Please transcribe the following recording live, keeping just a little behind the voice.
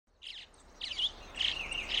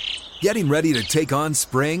Getting ready to take on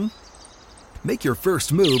spring? Make your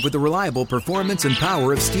first move with the reliable performance and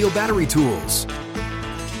power of Steel battery tools.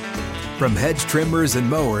 From hedge trimmers and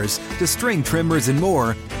mowers to string trimmers and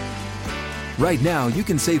more, right now you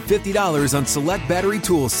can save $50 on select battery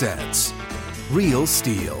tool sets. Real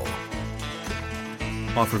Steel.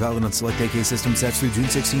 Offer valid on select AK system sets through June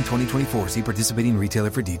 16, 2024. See participating retailer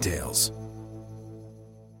for details.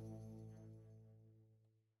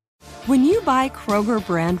 When you buy Kroger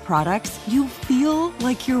brand products, you feel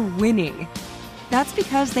like you're winning. That's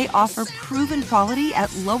because they offer proven quality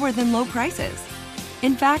at lower than low prices.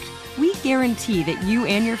 In fact, we guarantee that you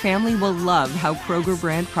and your family will love how Kroger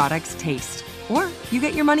brand products taste, or you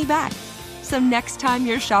get your money back. So next time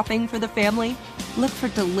you're shopping for the family, look for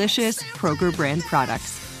delicious Kroger brand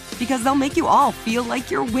products, because they'll make you all feel like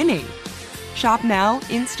you're winning. Shop now,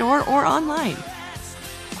 in-store, or online.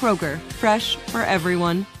 Kroger, fresh for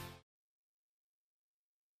everyone.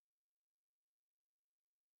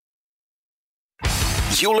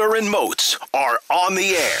 Bueller and Moats are on the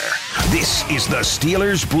air. This is the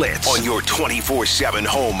Steelers Blitz on your 24/7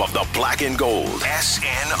 home of the black and gold.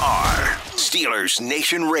 SNR, Steelers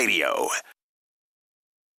Nation Radio.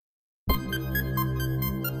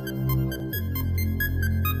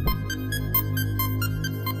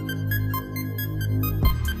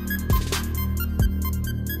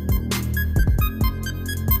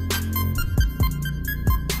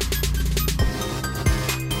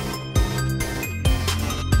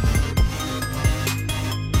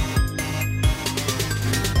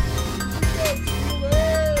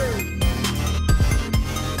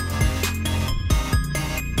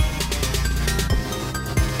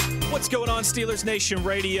 What's going on, Steelers Nation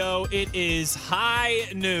Radio? It is high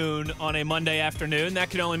noon on a Monday afternoon. That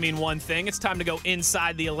can only mean one thing. It's time to go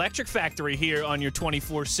inside the Electric Factory here on your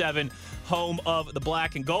 24/7 home of the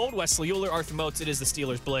black and gold. Wesley Euler, Arthur Moats. It is the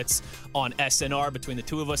Steelers Blitz on SNR. Between the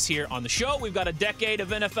two of us here on the show, we've got a decade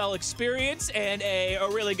of NFL experience and a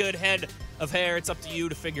really good head of hair. It's up to you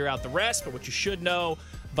to figure out the rest, but what you should know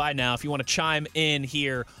by now, if you want to chime in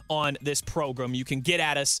here on this program, you can get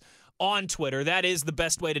at us on Twitter. That is the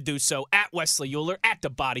best way to do so. At Wesley Euler, at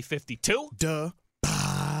TheBody52. The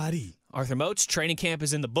Body. Arthur Moats, training camp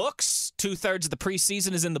is in the books. 2/3 of the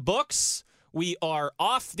preseason is in the books. We are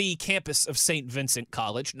off the campus of St. Vincent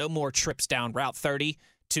College. No more trips down Route 30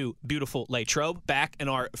 to beautiful Latrobe. Back in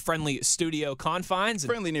our friendly studio confines.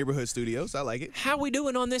 Friendly neighborhood studios. I like it. How we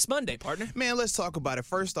doing on this Monday, partner? Man, let's talk about it.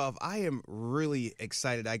 First off, I am really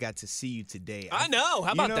excited I got to see you today. I know.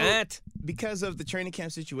 How about that? Because of the training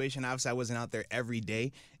camp situation, obviously I wasn't out there every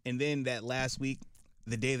day. And then that last week,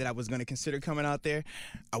 the day that I was going to consider coming out there,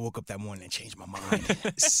 I woke up that morning and changed my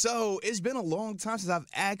mind. So it's been a long time since I've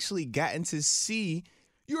actually gotten to see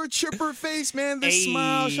your chipper face, man. The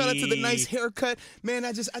smile. Shout out to the nice haircut. Man,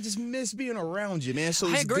 I just miss being around you, man. So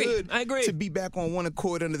it's good to be back on one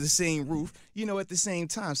accord under the same roof, at the same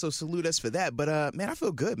time. So salute us for that. But, man, I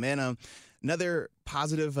feel good, man. Another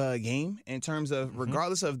positive game in terms of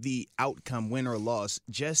regardless of the outcome, win or loss,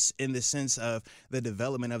 just in the sense of the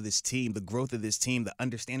development of this team, the growth of this team, the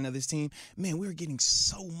understanding of this team. Man, we're getting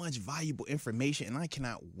so much valuable information, and I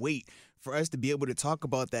cannot wait for us to be able to talk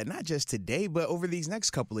about that, not just today, but over these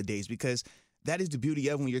next couple of days, because that is the beauty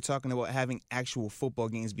of when you're talking about having actual football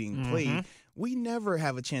games being played. We never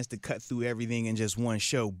have a chance to cut through everything in just one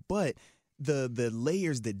show, but the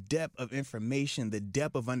layers, the depth of information, the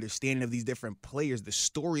depth of understanding of these different players, the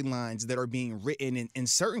storylines that are being written and in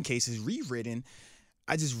certain cases rewritten,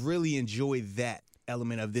 I just really enjoy that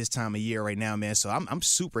element of this time of year right now, man. So I'm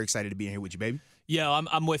super excited to be in here with you, baby. Yeah,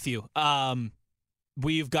 I'm with you.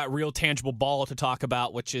 We've got real tangible ball to talk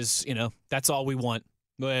about, which is, that's all we want.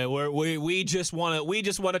 We just want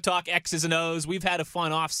to talk X's and O's. We've had a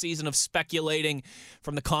fun off season of speculating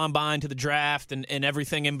from the combine to the draft and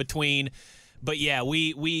everything in between. But yeah,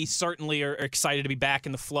 we certainly are excited to be back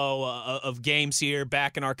in the flow of games here,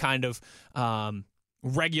 back in our kind of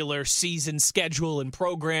regular season schedule and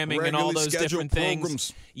programming and all those different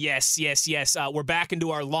things. Yes. We're back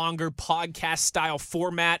into our longer podcast style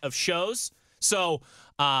format of shows. So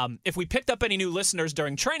if we picked up any new listeners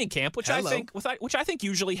during training camp, which I think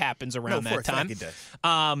usually happens around that time, it does.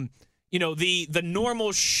 The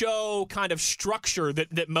normal show kind of structure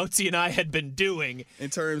that Mozi and I had been doing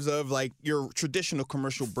in terms of like your traditional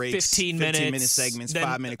commercial breaks, 15 minute segments,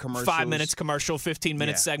 5-minute commercials, 5 minutes commercial,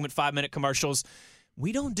 15-minute segment, 5-minute commercials.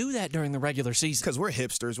 We don't do that during the regular season. Because we're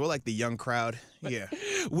hipsters. We're like the young crowd. Yeah.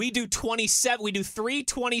 We do 27. We do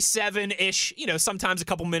 3:27-ish, sometimes a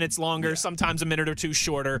couple minutes longer, sometimes a minute or two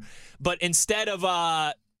shorter. But instead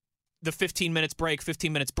of the 15 minutes break,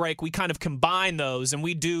 we kind of combine those and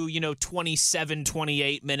we do, 27,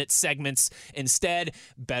 28-minute segments instead.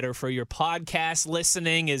 Better for your podcast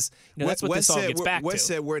listening is, that's what this all gets back to. Wes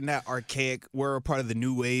said we're not archaic. We're a part of the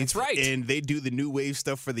new wave. That's right. And they do the new wave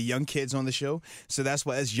stuff for the young kids on the show. So that's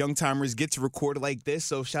why us young timers get to record like this.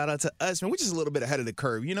 So shout out to us. Man, we're just a little bit ahead of the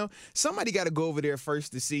curve. Somebody got to go over there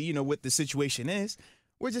first to see, what the situation is.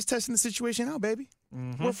 We're just testing the situation out, baby.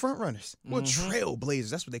 Mm-hmm. We're front runners. We're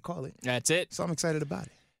trailblazers. That's what they call it. That's it. So I'm excited about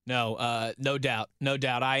it. No, no doubt. No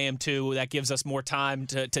doubt. I am too. That gives us more time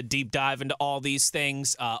to deep dive into all these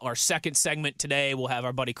things. Our second segment today, we'll have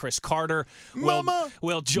our buddy Chris Carter.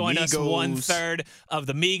 Will join us 1/3 of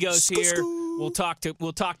the Migos here. We'll talk to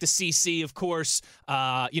CC, of course.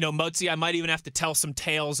 Motzi, I might even have to tell some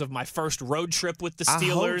tales of my first road trip with the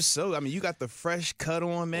Steelers. I hope so. I mean, you got the fresh cut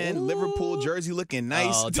on, man. Ooh. Liverpool jersey looking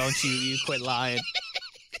nice. Oh, don't you quit lying.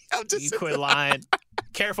 You quit lying.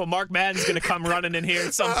 Careful, Mark Madden's going to come running in here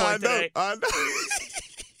at some point today. I know.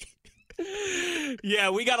 Yeah,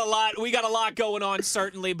 we got a lot going on,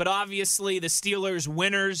 certainly, but obviously the Steelers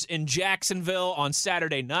winners in Jacksonville on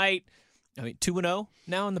Saturday night. I mean, 2-0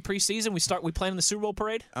 now in the preseason. We plan the Super Bowl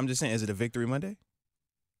parade. I'm just saying, is it a Victory Monday?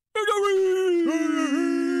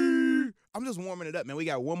 I'm just warming it up, man. We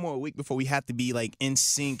got one more week before we have to be like in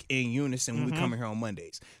sync, in unison when we come here on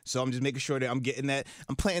Mondays. So I'm just making sure that I'm getting that.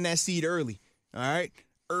 I'm planting that seed early. All right,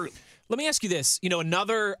 early. Let me ask you this.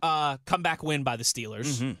 Another comeback win by the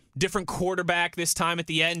Steelers. Mm-hmm. Different quarterback this time at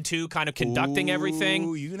the end, too, kind of conducting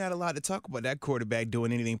everything. You're not allowed to talk about that quarterback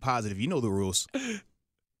doing anything positive. You know the rules.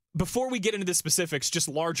 Before we get into the specifics, just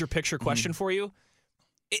larger picture question for you.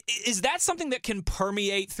 Is that something that can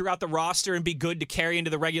permeate throughout the roster and be good to carry into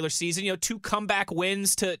the regular season? 2 comeback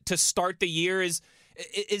wins to start the year. Is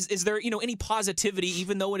there any positivity,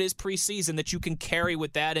 even though it is preseason, that you can carry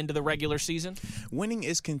with that into the regular season? Winning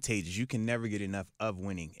is contagious. You can never get enough of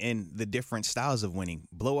winning and the different styles of winning.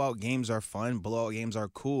 Blowout games are fun. Blowout games are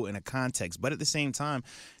cool in a context. But at the same time,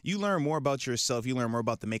 you learn more about yourself. You learn more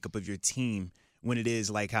about the makeup of your team when it is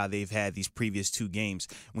like how they've had these previous 2 games.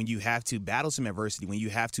 When you have to battle some adversity, when you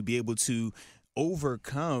have to be able to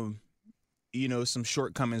overcome some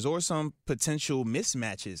shortcomings or some potential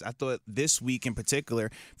mismatches. I thought this week in particular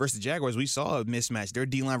versus the Jaguars, we saw a mismatch. Their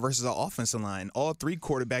D-line versus our offensive line. All 3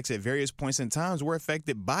 quarterbacks at various points in times were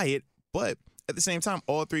affected by it, but at the same time,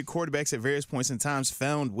 all 3 quarterbacks at various points in times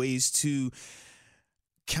found ways to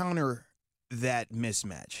counter that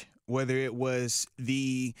mismatch, whether it was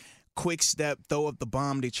the quick step, throw up the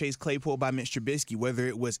bomb to Chase Claypool by Mitch Trubisky, whether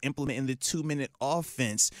it was implementing the 2-minute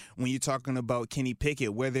offense when you're talking about Kenny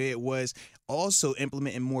Pickett, whether it was also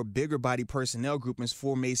implementing more bigger body personnel groupings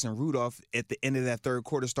for Mason Rudolph at the end of that third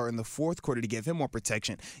quarter, starting the fourth quarter to give him more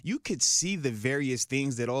protection. You could see the various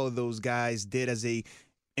things that all of those guys did as a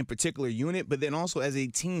in particular unit, but then also as a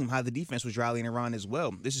team, how the defense was rallying around as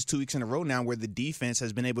well. This is 2 weeks in a row now where the defense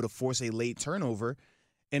has been able to force a late turnover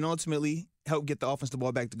and ultimately help get the offense the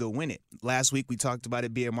ball back to go win it. Last week, we talked about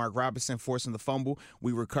it being Mark Robinson forcing the fumble.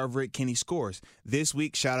 We recover it. Kenny scores. This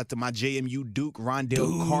week, shout out to my JMU Duke,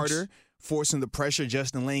 Rondale Carter, forcing the pressure.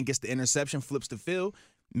 Justin Lane gets the interception, flips the field.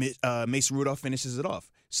 Mason Rudolph finishes it off.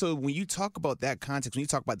 So when you talk about that context, when you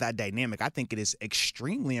talk about that dynamic, I think it is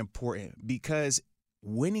extremely important because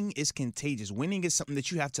winning is contagious. Winning is something that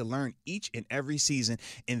you have to learn each and every season,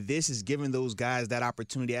 and this is giving those guys that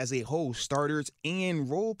opportunity as a whole, starters and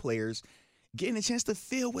role players, getting a chance to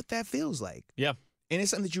feel what that feels like. Yeah. And it's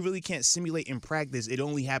something that you really can't simulate in practice. It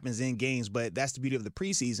only happens in games, but that's the beauty of the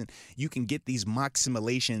preseason. You can get these mock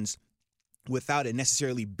simulations without it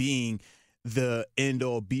necessarily being the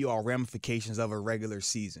end-all, be-all ramifications of a regular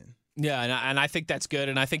season. Yeah, and I think that's good,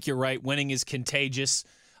 and I think you're right. Winning is contagious.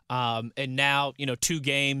 And now, 2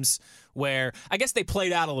 games where I guess they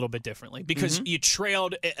played out a little bit differently because you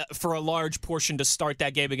trailed for a large portion to start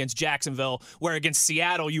that game against Jacksonville, where against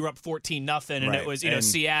Seattle you were up 14-0, and it was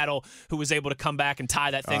Seattle who was able to come back and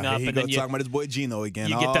tie that thing up. And then you talking about his boy Geno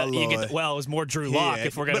again. Well, it was more Drew Lock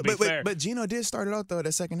if we're going to be fair. But Geno did start it out though.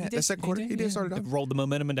 That second quarter, he did start it out. Rolled the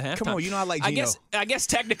momentum into halftime. Come on, I like Geno. I guess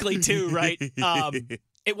technically too, right?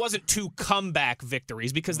 It wasn't 2 comeback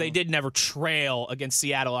victories because they did never trail against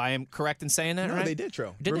Seattle. I am correct in saying that, right? No, they did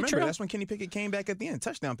trail. Remember, that's when Kenny Pickett came back at the end.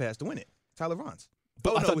 Touchdown pass to win it. Tyler Vaughns.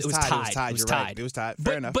 But it was tied. It was tied.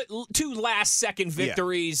 Fair enough. But 2 last-second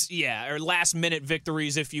victories, or last-minute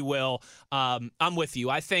victories, if you will. I'm with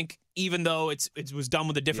you. I think even though it was done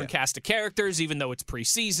with a different cast of characters, even though it's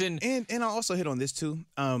preseason. And I'll also hit on this, too.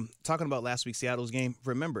 Talking about last week's Seattle's game,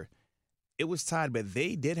 remember, it was tied, but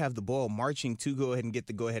they did have the ball marching to go ahead and get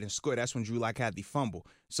the go-ahead and score. That's when Drew Lock had the fumble.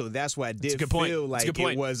 So that's why I did feel like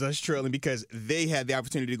it was us trailing, because they had the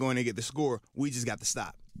opportunity to go in and get the score. We just got the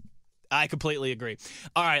stop. I completely agree.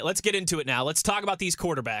 All right, let's get into it now. Let's talk about these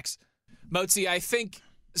quarterbacks. Motzi, I think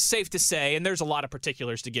safe to say, and there's a lot of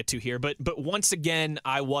particulars to get to here, but once again,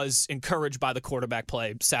 I was encouraged by the quarterback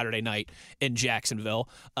play Saturday night in Jacksonville.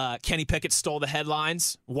 Kenny Pickett stole the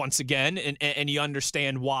headlines once again, and you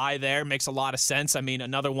understand why there. Makes a lot of sense. I mean,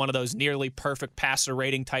 another one of those nearly perfect passer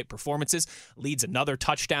rating type performances. Leads another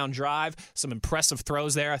touchdown drive. Some impressive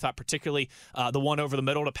throws there. I thought particularly the one over the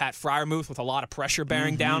middle to Pat Freiermuth with a lot of pressure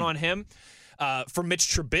bearing down on him. For Mitch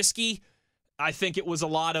Trubisky, I think it was a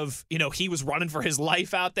lot of, he was running for his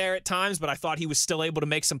life out there at times, but I thought he was still able to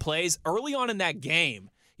make some plays. Early on in that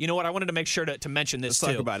game, you know what, I wanted to make sure to mention this too.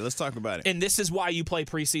 Let's talk about it. And this is why you play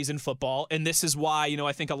preseason football, and this is why,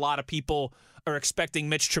 I think a lot of people are expecting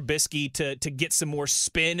Mitch Trubisky to get some more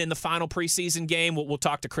spin in the final preseason game. We'll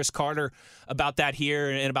talk to Chris Carter about that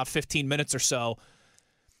here in about 15 minutes or so.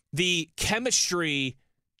 The chemistry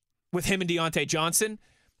with him and Deontay Johnson.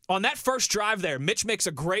 On that first drive there, Mitch makes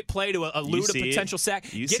a great play to elude a potential sack,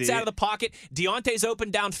 gets out of the pocket. Deontay's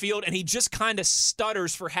open downfield, and he just kind of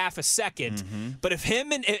stutters for half a second. But if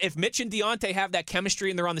Mitch and Deontay have that chemistry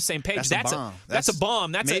and they're on the same page, that's a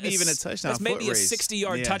bomb. That's maybe even a touchdown. That's maybe a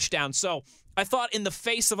 60-yard touchdown. So I thought in the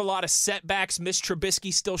face of a lot of setbacks, Mitch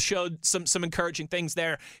Trubisky still showed some encouraging things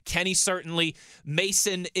there. Kenny certainly.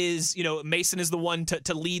 Mason is the one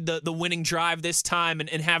to lead the winning drive this time and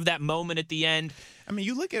have that moment at the end. I mean,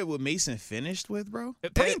 you look at what Mason finished with, bro.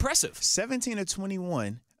 Pretty impressive. 17 of 21,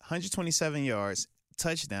 127 yards,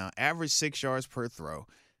 touchdown, average 6 yards per throw.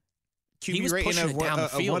 QB rating of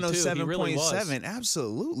 107.7.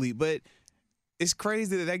 Absolutely. But it's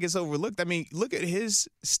crazy that gets overlooked. I mean, look at his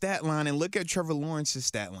stat line and look at Trevor Lawrence's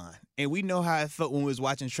stat line. And we know how it felt when we was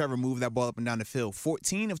watching Trevor move that ball up and down the field.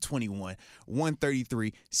 14 of 21,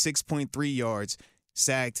 133, 6.3 yards,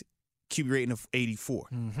 sacked, QB rating of 84.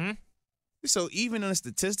 So even on a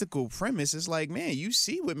statistical premise, it's like, man, you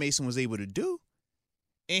see what Mason was able to do.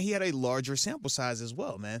 And he had a larger sample size as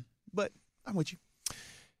well, man. But I'm with you.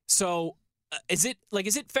 So is it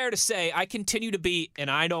fair to say I continue to be, and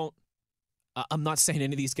I'm not saying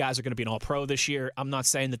any of these guys are going to be an all-pro this year. I'm not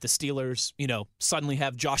saying that the Steelers, suddenly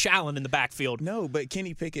have Josh Allen in the backfield. No, but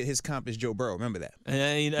Kenny Pickett, his comp is Joe Burrow. Remember that?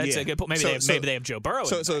 That's a good point. Maybe they have Joe Burrow.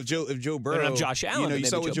 So if Joe Burrow, they don't have Josh Allen, you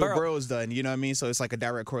saw what Joe Burrow's done. You know what I mean? So it's like a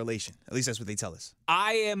direct correlation. At least that's what they tell us.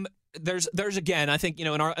 There's again, I think, in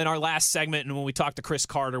our last segment, and when we talk to Chris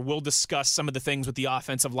Carter, we'll discuss some of the things with the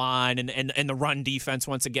offensive line and the run defense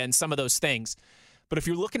once again, some of those things. But if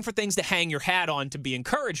you're looking for things to hang your hat on to be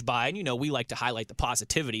encouraged by, and we like to highlight the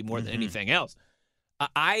positivity more than anything else.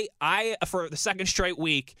 I for the second straight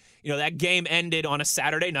week, that game ended on a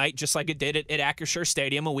Saturday night, just like it did at Acrisure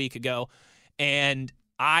Stadium a week ago, and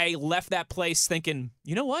I left that place thinking,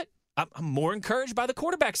 you know what? I'm more encouraged by the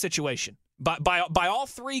quarterback situation. By all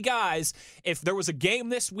three guys, if there was a game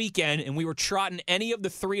this weekend and we were trotting any of the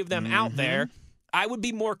three of them out there, I would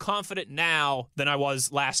be more confident now than I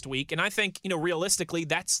was last week. And I think, realistically,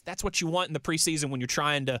 that's what you want in the preseason when you're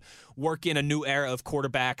trying to work in a new era of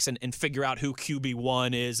quarterbacks and figure out who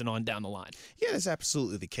QB1 is and on down the line. Yeah, that's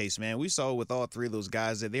absolutely the case, man. We saw with all three of those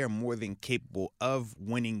guys that they are more than capable of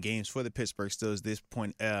winning games for the Pittsburgh Steelers this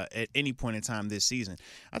point at any point in time this season.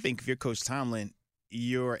 I think if you're Coach Tomlin,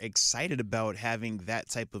 you're excited about having that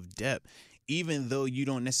type of depth, even though you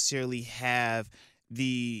don't necessarily have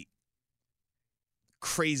the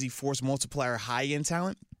crazy force multiplier high-end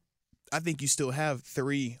talent. I think you still have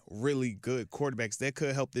three really good quarterbacks that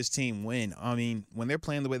could help this team win. I mean, when they're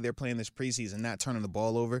playing the way they're playing this preseason, not turning the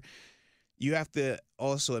ball over, you have to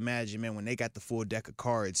also imagine, man, when they got the full deck of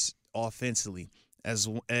cards offensively,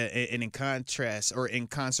 and in contrast or in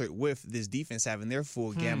concert with this defense having their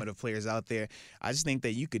full gamut of players out there, I just think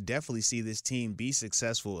that you could definitely see this team be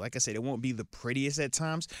successful. Like I said, it won't be the prettiest at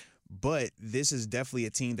times, but this is definitely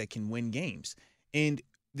a team that can win games. And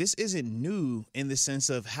this isn't new in the sense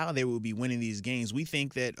of how they will be winning these games. We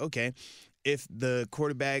think that, okay, if the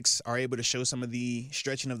quarterbacks are able to show some of the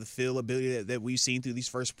stretching of the field ability that we've seen through these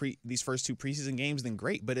first two preseason games, then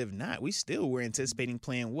great. But if not, we're anticipating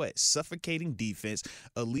playing what? Suffocating defense,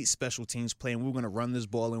 elite special teams playing. We're going to run this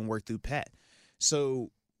ball and work through Pat. So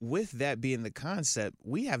with that being the concept,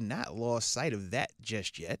 we have not lost sight of that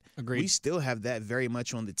just yet. Agreed. We still have that very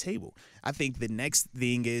much on the table. I think the next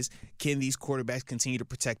thing is, can these quarterbacks continue to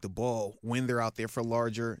protect the ball when they're out there for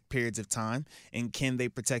larger periods of time? And can they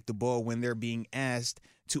protect the ball when they're being asked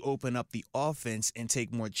to open up the offense and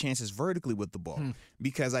take more chances vertically with the ball?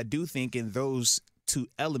 Because I do think in those two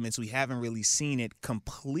elements. We haven't really seen it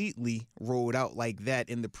completely rolled out like that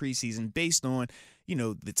in the preseason based on,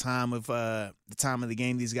 the time of the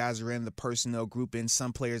game these guys are in, the personnel group, and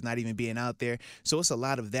some players not even being out there. So it's a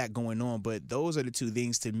lot of that going on. But those are the two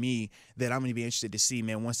things to me that I'm going to be interested to see,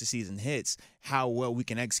 man, once the season hits, how well we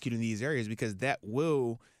can execute in these areas, because that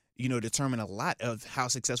will, determine a lot of how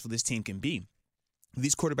successful this team can be. If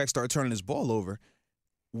these quarterbacks start turning this ball over,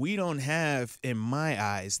 we don't have, in my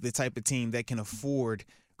eyes, the type of team that can afford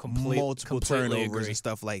multiple turnovers and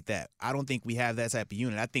stuff like that. I don't think we have that type of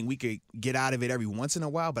unit. I think we could get out of it every once in a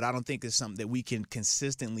while, but I don't think it's something that we can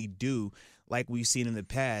consistently do like we've seen in the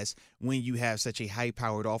past when you have such a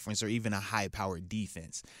high-powered offense or even a high-powered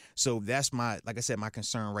defense. So that's my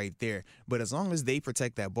concern right there. But as long as they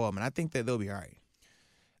protect that ball, man, I think that they'll be all right.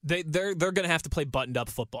 They're going to have to play buttoned-up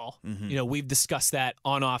football. Mm-hmm. We've discussed that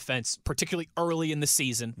on offense, particularly early in the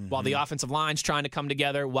season, while the offensive line's trying to come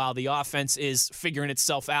together, while the offense is figuring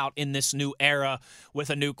itself out in this new era with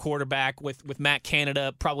a new quarterback, with Matt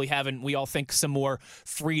Canada probably having, we all think, some more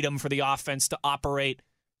freedom for the offense to operate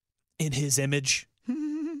in his image.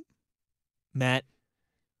 Matt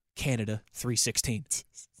Canada 316.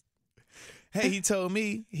 Hey, he told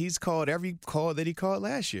me he's called every call that he called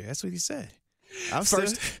last year. That's what he said. That's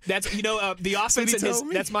the offense in his.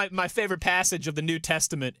 That's my favorite passage of the New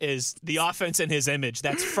Testament is the offense in his image.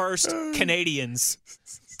 That's 1 Canadians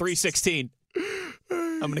 3:16.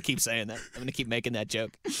 I'm gonna keep saying that. I'm gonna keep making that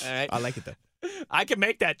joke. All right. I like it though. I can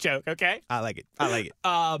make that joke. Okay. I like it.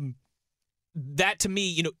 That to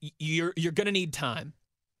me, you're gonna need time.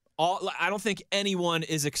 I don't think anyone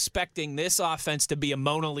is expecting this offense to be a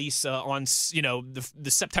Mona Lisa on,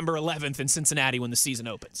 the September 11th in Cincinnati when the season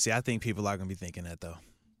opens. See, I think people are going to be thinking that, though.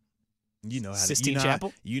 Sistine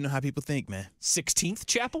Chapel? You know how people think, man. 16th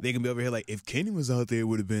Chapel? They can be over here like, if Kenny was out there, it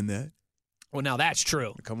would have been that. Well, now that's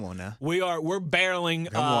true. Come on now. We're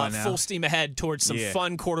barreling full steam ahead towards some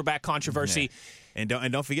fun quarterback controversy. Yeah.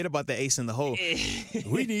 And don't forget about the ace in the hole.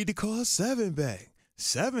 We need to call 7 back.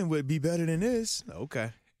 7 would be better than this.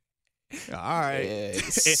 Okay. All right.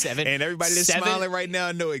 7. And everybody that's smiling right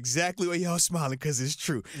now know exactly why y'all smiling, because it's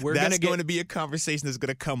true. That's going to be a conversation that's going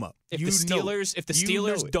to come up. If the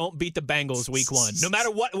Steelers don't beat the Bengals week 1, no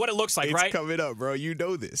matter what it looks like, right? It's coming up, bro. You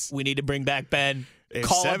know this. We need to bring back Ben.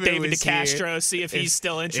 Call up David DeCastro, see if he's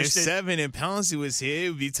still interested. If 7 and Pouncey was here, it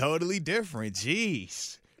would be totally different.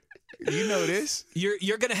 Jeez. You know this.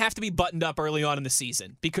 You're going to have to be buttoned up early on in the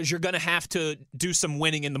season because you're going to have to do some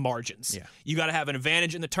winning in the margins. Yeah. You got to have an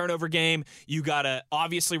advantage in the turnover game. You got to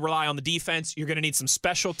obviously rely on the defense. You're going to need some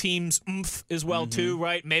special teams oomph as well, too,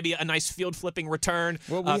 right? Maybe a nice field flipping return.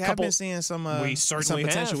 Well, we have been seeing some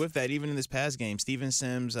potential have. with that, even in this past game. Steven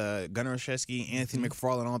Sims, Gunnar Olszewski, Anthony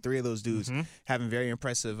McFarland, all 3 of those dudes having very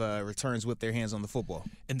impressive returns with their hands on the football.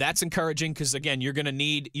 And that's encouraging because, again, you're going to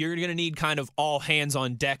need kind of all hands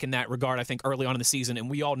on deck in that regard, I think, early on in the season. And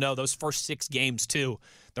we all know those first 6 games, too,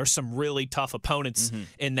 there's some really tough opponents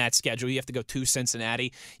in that schedule. You have to go to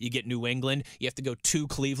Cincinnati. You get New England. You have to go to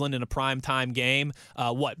Cleveland in a primetime game.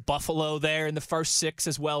 Buffalo there in the first 6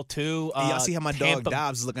 as well, too. Y'all see how my dog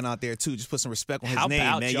Dobbs is looking out there, too. Just put some respect on his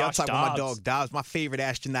name, man. Josh Y'all talking about my Dobbs? dog Dobbs, my favorite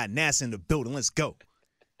astronaut, NASA in the building. Let's go.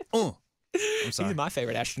 I'm sorry. He's my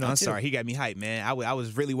favorite astronaut. I'm sorry. He got me hyped, man. I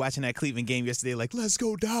was really watching that Cleveland game yesterday. Like, let's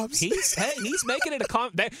go, Dobbs. He's making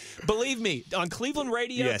it believe me, on Cleveland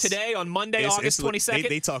radio today on Monday, August 22nd.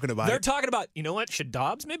 They talking about They're talking about, you know what? Should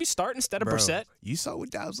Dobbs maybe start instead of Brissett? You saw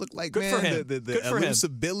what Dobbs looked like, Good man. for him. The Good for him.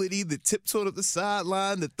 elusibility, the tiptoe up the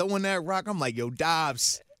sideline, the throwing that rock. I'm like, yo,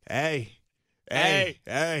 Dobbs. Hey.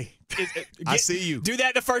 I see you. Do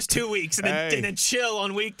that the first 2 weeks and then chill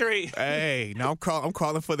on week 3. Hey, now I'm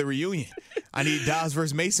calling for the reunion. I need Dobbs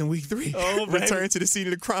versus Mason week 3. Oh, return to the scene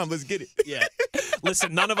of the crime. Let's get it. Yeah.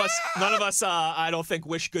 Listen, none of us, I don't think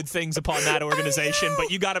wish good things upon that organization, but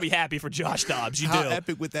you got to be happy for Josh Dobbs. You How do. How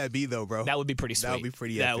epic would that be, though, bro? That would be pretty sweet. That would be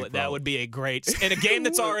pretty epic, bro. That would be a great, in a game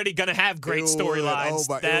that's already going to have great storylines.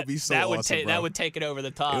 It would be so awesome, that would take it over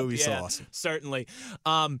the top. It would be so awesome. Certainly.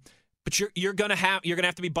 But you're gonna have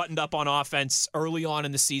to be buttoned up on offense early on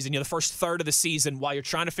in the season. The first third of the season, while you're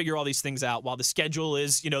trying to figure all these things out, while the schedule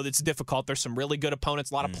is, it's difficult. There's some really good opponents,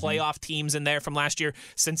 a lot of playoff teams in there from last year: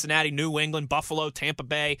 Cincinnati, New England, Buffalo, Tampa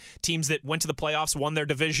Bay. Teams that went to the playoffs, won their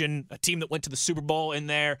division. A team that went to the Super Bowl in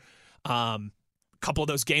there. A couple of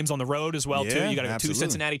those games on the road as well too. You got to go to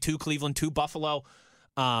Cincinnati, to Cleveland, to Buffalo.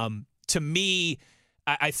 To me,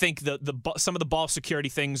 I think some of the ball security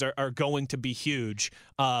things are going to be huge.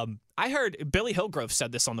 I heard Billy Hillgrove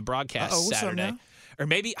said this on the broadcast Saturday. Or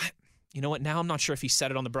maybe, you know what, now I'm not sure if he said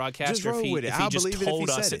it on the broadcast or if he just told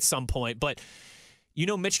us at some point. But You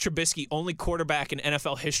know, Mitch Trubisky, only quarterback in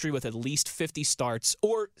NFL history with at least 50 starts,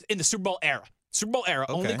 or in the Super Bowl era.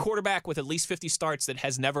 Only quarterback with at least 50 starts that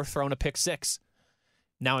has never thrown a pick six.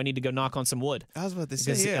 Now I need to go knock on some wood. I was about to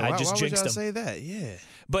say, yeah. I just why jinxed would y'all him. say that? Yeah.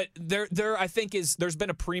 But there, I think there's been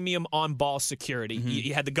a premium on ball security.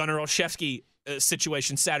 You had the Gunnar Olszewski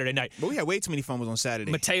situation Saturday night. But we had way too many fumbles on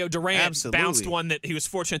Saturday. Mateo Durant Absolutely. bounced one that he was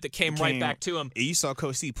fortunate that came right back to him. You saw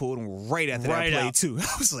Coach C pulled him right after that play, out. too.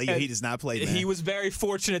 I was like, yo, he does not play, man. He was very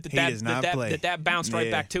fortunate He does not play. that bounced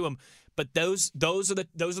right back to him. But those are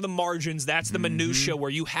the margins. That's the minutia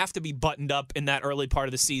where you have to be buttoned up in that early part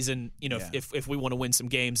of the season. You know, if we want to win some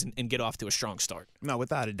games and get off to a strong start. No,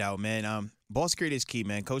 without a doubt, man. Ball security is key,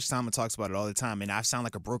 man. Coach Tomlin talks about it all the time, and I sound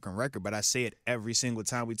like a broken record, but I say it every single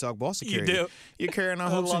time we talk ball security. You do. You're carrying our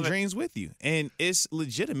hopes and dreams with you, and it's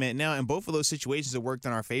legitimate. Now, in both of those situations, it worked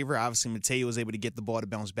in our favor. Obviously, Mateo was able to get the ball to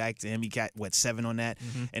bounce back to him. He got, 7 on that?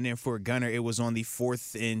 And then for Gunnar, it was on the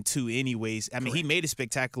 4th and 2 anyways. I mean, he made a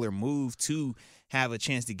spectacular move to have a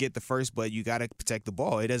chance to get the first, but you got to protect the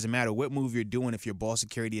ball. It doesn't matter what move you're doing if your ball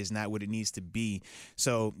security is not what it needs to be.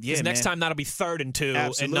 So, yeah, man. Next time, that'll be 3rd and 2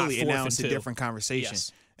 Absolutely. and not 4th and now and it's 2. a different conversation.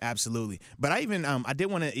 Yes. Absolutely. But I did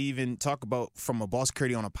want to even talk about from a ball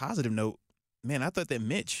security on a positive note. Man, I thought that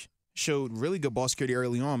Mitch showed really good ball security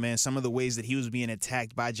early on, man. Some of the ways that he was being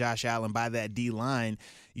attacked by Josh Allen, by that D-line,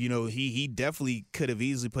 you know, he definitely could have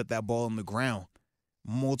easily put that ball on the ground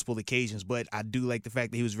multiple occasions. But I do like the fact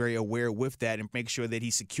that he was very aware with that and make sure that he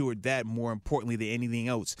secured that more importantly than anything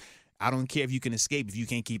else. I don't care if you can escape if you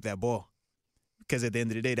can't keep that ball. Because at the end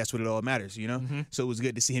of the day, that's what it all matters, you know? So it was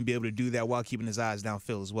good to see him be able to do that while keeping his eyes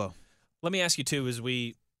downfield as well. Let me ask you, too, as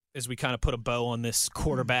we kind of put a bow on this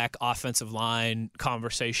quarterback offensive line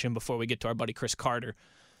conversation before we get to our buddy Chris Carter.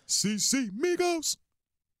 CC Migos.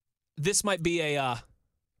 This might be a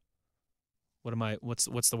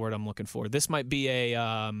what's the word I'm looking for? This might be a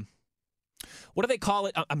what do they call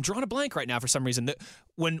it? I'm drawing a blank right now for some reason.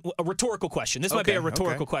 A rhetorical question. This might be a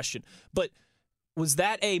rhetorical question. But was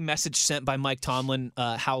that a message sent by Mike Tomlin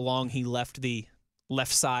how long he left the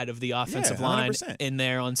left side of the offensive line in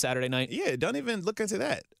there on Saturday night? Yeah, don't even look into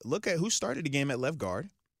that. Look at who started the game at left guard,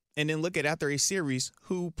 and then look at after a series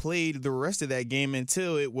who played the rest of that game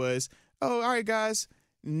until it was, oh, all right, guys,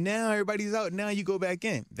 now everybody's out. Now you go back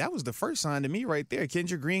in. That was the first sign to me right there.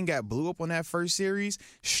 Kendrick Green got blew up on that first series,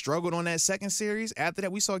 struggled on that second series. After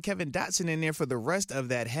that, we saw Kevin Dotson in there for the rest of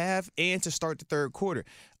that half and to start the third quarter.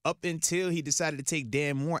 Up until he decided to take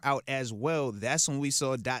Dan Moore out as well. That's when we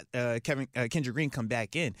saw Kendrick Green come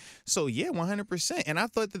back in. So, yeah, 100%. And I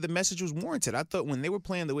thought that the message was warranted. I thought when they were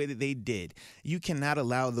playing the way that they did, you cannot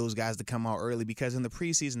allow those guys to come out early because in the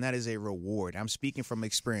preseason, that is a reward. I'm speaking from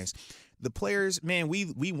experience. The players, man,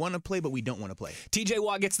 we want to play, but we don't want to play. TJ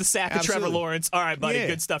Watt gets the sack of Trevor Lawrence. All right, buddy,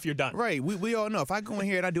 good stuff. You're done. Right. We all know. If I go in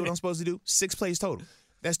here and I do what I'm supposed to do, 6 plays total.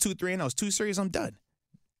 That's 2 3-and-outs. 2 series, I'm done.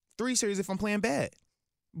 3 series if I'm playing bad.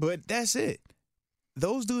 But that's it.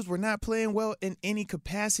 Those dudes were not playing well in any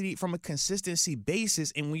capacity from a consistency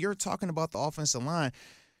basis. And when you're talking about the offensive line,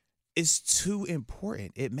 it's too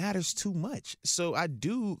important. It matters too much. So I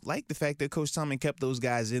do like the fact that Coach Tomlin kept those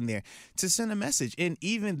guys in there to send a message. And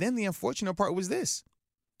even then, the unfortunate part was this.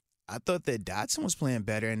 I thought that Dotson was playing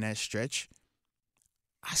better in that stretch.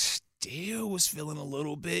 I still was feeling a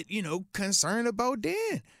little bit, concerned about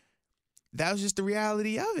Dan. That was just the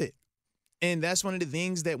reality of it. And that's one of the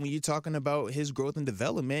things that when you're talking about his growth and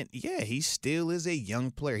development, yeah, he still is a young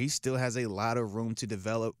player. He still has a lot of room to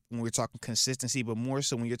develop when we're talking consistency, but more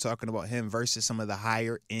so when you're talking about him versus some of the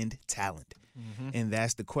higher-end talent. And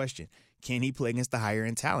that's the question. Can he play against the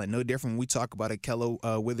higher-end talent? No different when we talk about Akello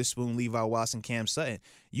Witherspoon, Levi Watson, Cam Sutton.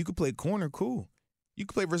 You could play corner, cool. You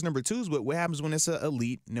could play versus number 2s, but what happens when it's an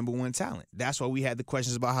elite number 1 talent? That's why we had the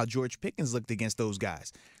questions about how George Pickens looked against those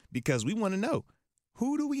guys, because we want to know.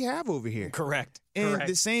 Who do we have over here? Correct. And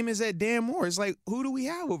the same as at Dan Moore. It's like, who do we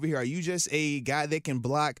have over here? Are you just a guy that can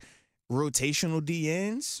block rotational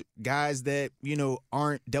DNs, guys that,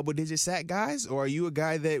 aren't double-digit sack guys? Or are you a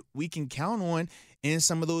guy that we can count on in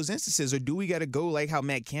some of those instances? Or do we got to go like how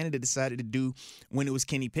Matt Canada decided to do when it was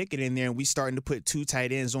Kenny Pickett in there and we starting to put 2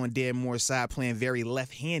 tight ends on Dan Moore's side playing very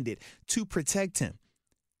left-handed to protect him?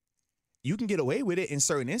 You can get away with it in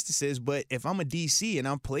certain instances, but if I'm a DC and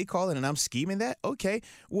I'm play calling and I'm scheming that, okay,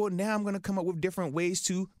 well, now I'm going to come up with different ways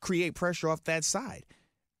to create pressure off that side.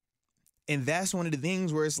 And that's one of the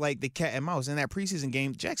things where it's like the cat and mouse. In that preseason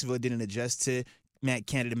game, Jacksonville didn't adjust to Matt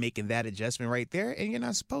Canada making that adjustment right there, and you're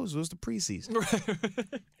not supposed to. It was the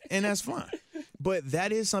preseason. And that's fine. But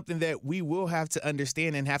that is something that we will have to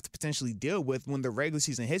understand and have to potentially deal with when the regular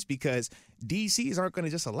season hits because DCs aren't going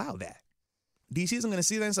to just allow that. DC isn't going to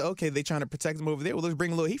see that and say, okay, they're trying to protect them over there. Well, let's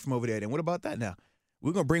bring a little heat from over there. Then what about that now?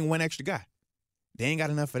 We're going to bring one extra guy. They ain't got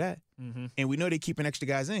enough of that. Mm-hmm. And we know they're keeping extra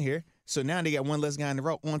guys in here. So now they got one less guy in the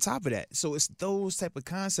row on top of that. So it's those type of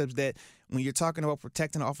concepts that when you're talking about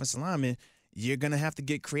protecting the offensive lineman, you're going to have to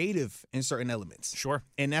get creative in certain elements. Sure.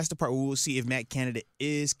 And that's the part where we'll see if Matt Canada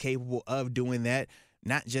is capable of doing that,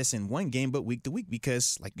 not just in one game, but week to week.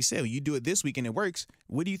 Because, like you said, when you do it this week and it works,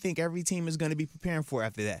 what do you think every team is going to be preparing for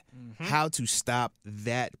after that? Mm-hmm. How to stop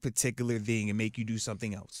that particular thing and make you do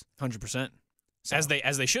something else. 100%. So, as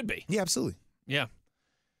they should be. Yeah, absolutely. Yeah.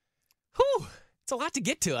 Whew. It's a lot to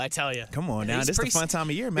get to, I tell you. Come on now. This is the fun time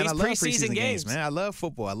of year, man. I love preseason games, man. I love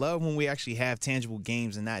football. I love when we actually have tangible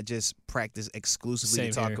games and not just practice exclusively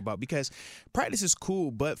to talk about. Because practice is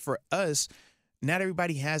cool, but for us, not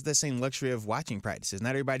everybody has that same luxury of watching practices. Not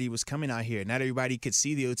everybody was coming out here. Not everybody could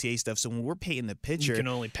see the OTA stuff. So when we're painting the picture, you can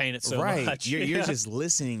only paint it so much. You're just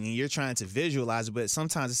listening and you're trying to visualize it, but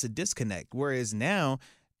sometimes it's a disconnect. Whereas now,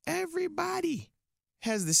 everybody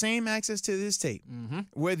has the same access to this tape. Mm-hmm.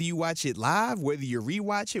 Whether you watch it live, whether you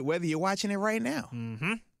rewatch it, whether you're watching it right now.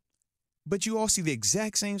 Mm-hmm. But you all see the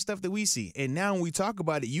exact same stuff that we see. And now when we talk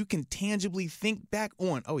about it, you can tangibly think back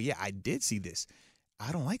on, oh, yeah, I did see this.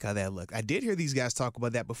 I don't like how that looked. I did hear these guys talk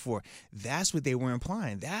about that before. That's what they were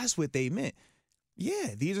implying. That's what they meant.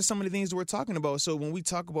 Yeah, these are some of the things that we're talking about. So when we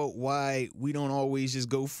talk about why we don't always just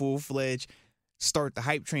go full-fledged, start the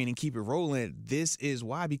hype train and keep it rolling, this is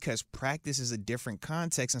why, because practice is a different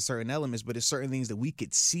context in certain elements, but it's certain things that we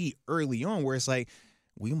could see early on where it's like,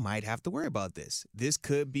 we might have to worry about this. This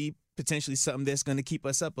could be potentially something that's going to keep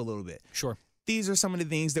us up a little bit. Sure. These are some of the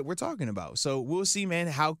things that we're talking about. So we'll see, man,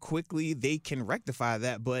 how quickly they can rectify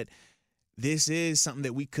that, but this is something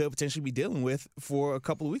that we could potentially be dealing with for a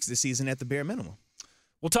couple of weeks this season at the bare minimum.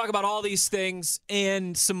 We'll talk about all these things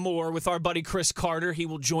and some more with our buddy Chris Carter. He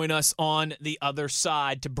will join us on the other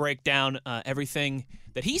side to break down everything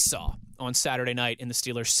that he saw on Saturday night in the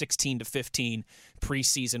Steelers' 16-15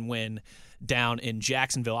 preseason win down in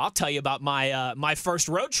Jacksonville. I'll tell you about my first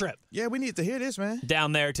road trip. Yeah, we need to hear this, man.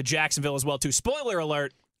 Down there to Jacksonville as well, too. Spoiler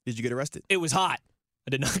alert. Did you get arrested? It was hot. I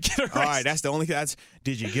did not get arrested. All right, that's the only thing.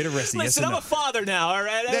 Did you get arrested? Listen, yes or I'm no? a father now, all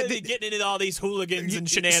right? I don't be getting into all these hooligans and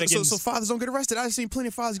shenanigans. So fathers don't get arrested. I've seen plenty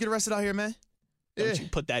of fathers get arrested out here, man. Don't you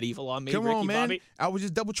put that evil on me, Come Ricky on, man. Bobby. I was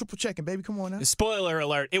just double, triple checking, baby. Come on now. Spoiler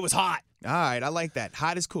alert, it was hot. All right, I like that.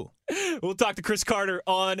 Hot is cool. We'll talk to Chris Carter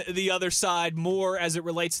on the other side more as it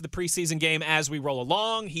relates to the preseason game as we roll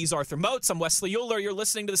along. He's Arthur Moats. I'm Wesley Euler. You're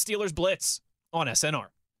listening to the Steelers Blitz on SNR.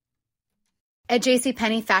 At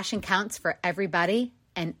JCPenney, fashion counts for everybody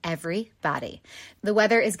and everybody. The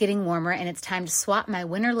weather is getting warmer and it's time to swap my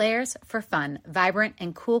winter layers for fun, vibrant,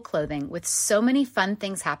 and cool clothing. With so many fun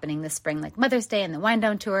things happening this spring, like Mother's Day and the Wind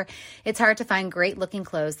Down Tour, it's hard to find great looking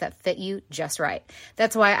clothes that fit you just right.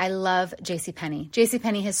 That's why I love JCPenney.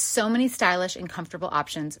 JCPenney has so many stylish and comfortable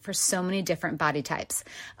options for so many different body types.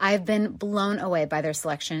 I've been blown away by their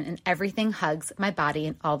selection, and everything hugs my body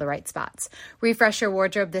in all the right spots. Refresh your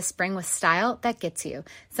wardrobe this spring with style that gets you.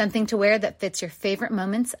 Something to wear that fits your favorite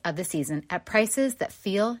moments of the season at prices that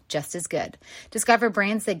feel just as good. Discover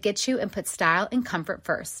brands that get you and put style and comfort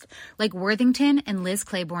first, like Worthington and Liz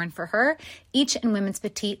Claiborne for her, each in women's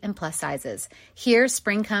petite and plus sizes. Here,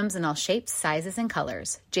 spring comes in all shapes, sizes, and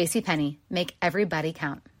colors. JCPenney, make everybody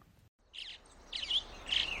count.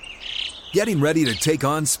 Getting ready to take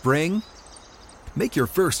on spring? Make your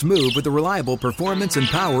first move with the reliable performance and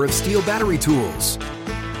power of Steel battery tools.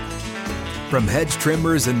 From hedge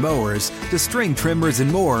trimmers and mowers to string trimmers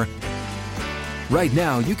and more, right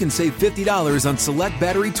now you can save $50 on select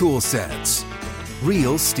battery tool sets.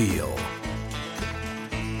 Real Steel.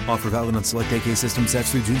 Offer valid on select AK system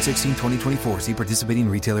sets through June 16, 2024. See participating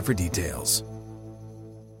retailer for details.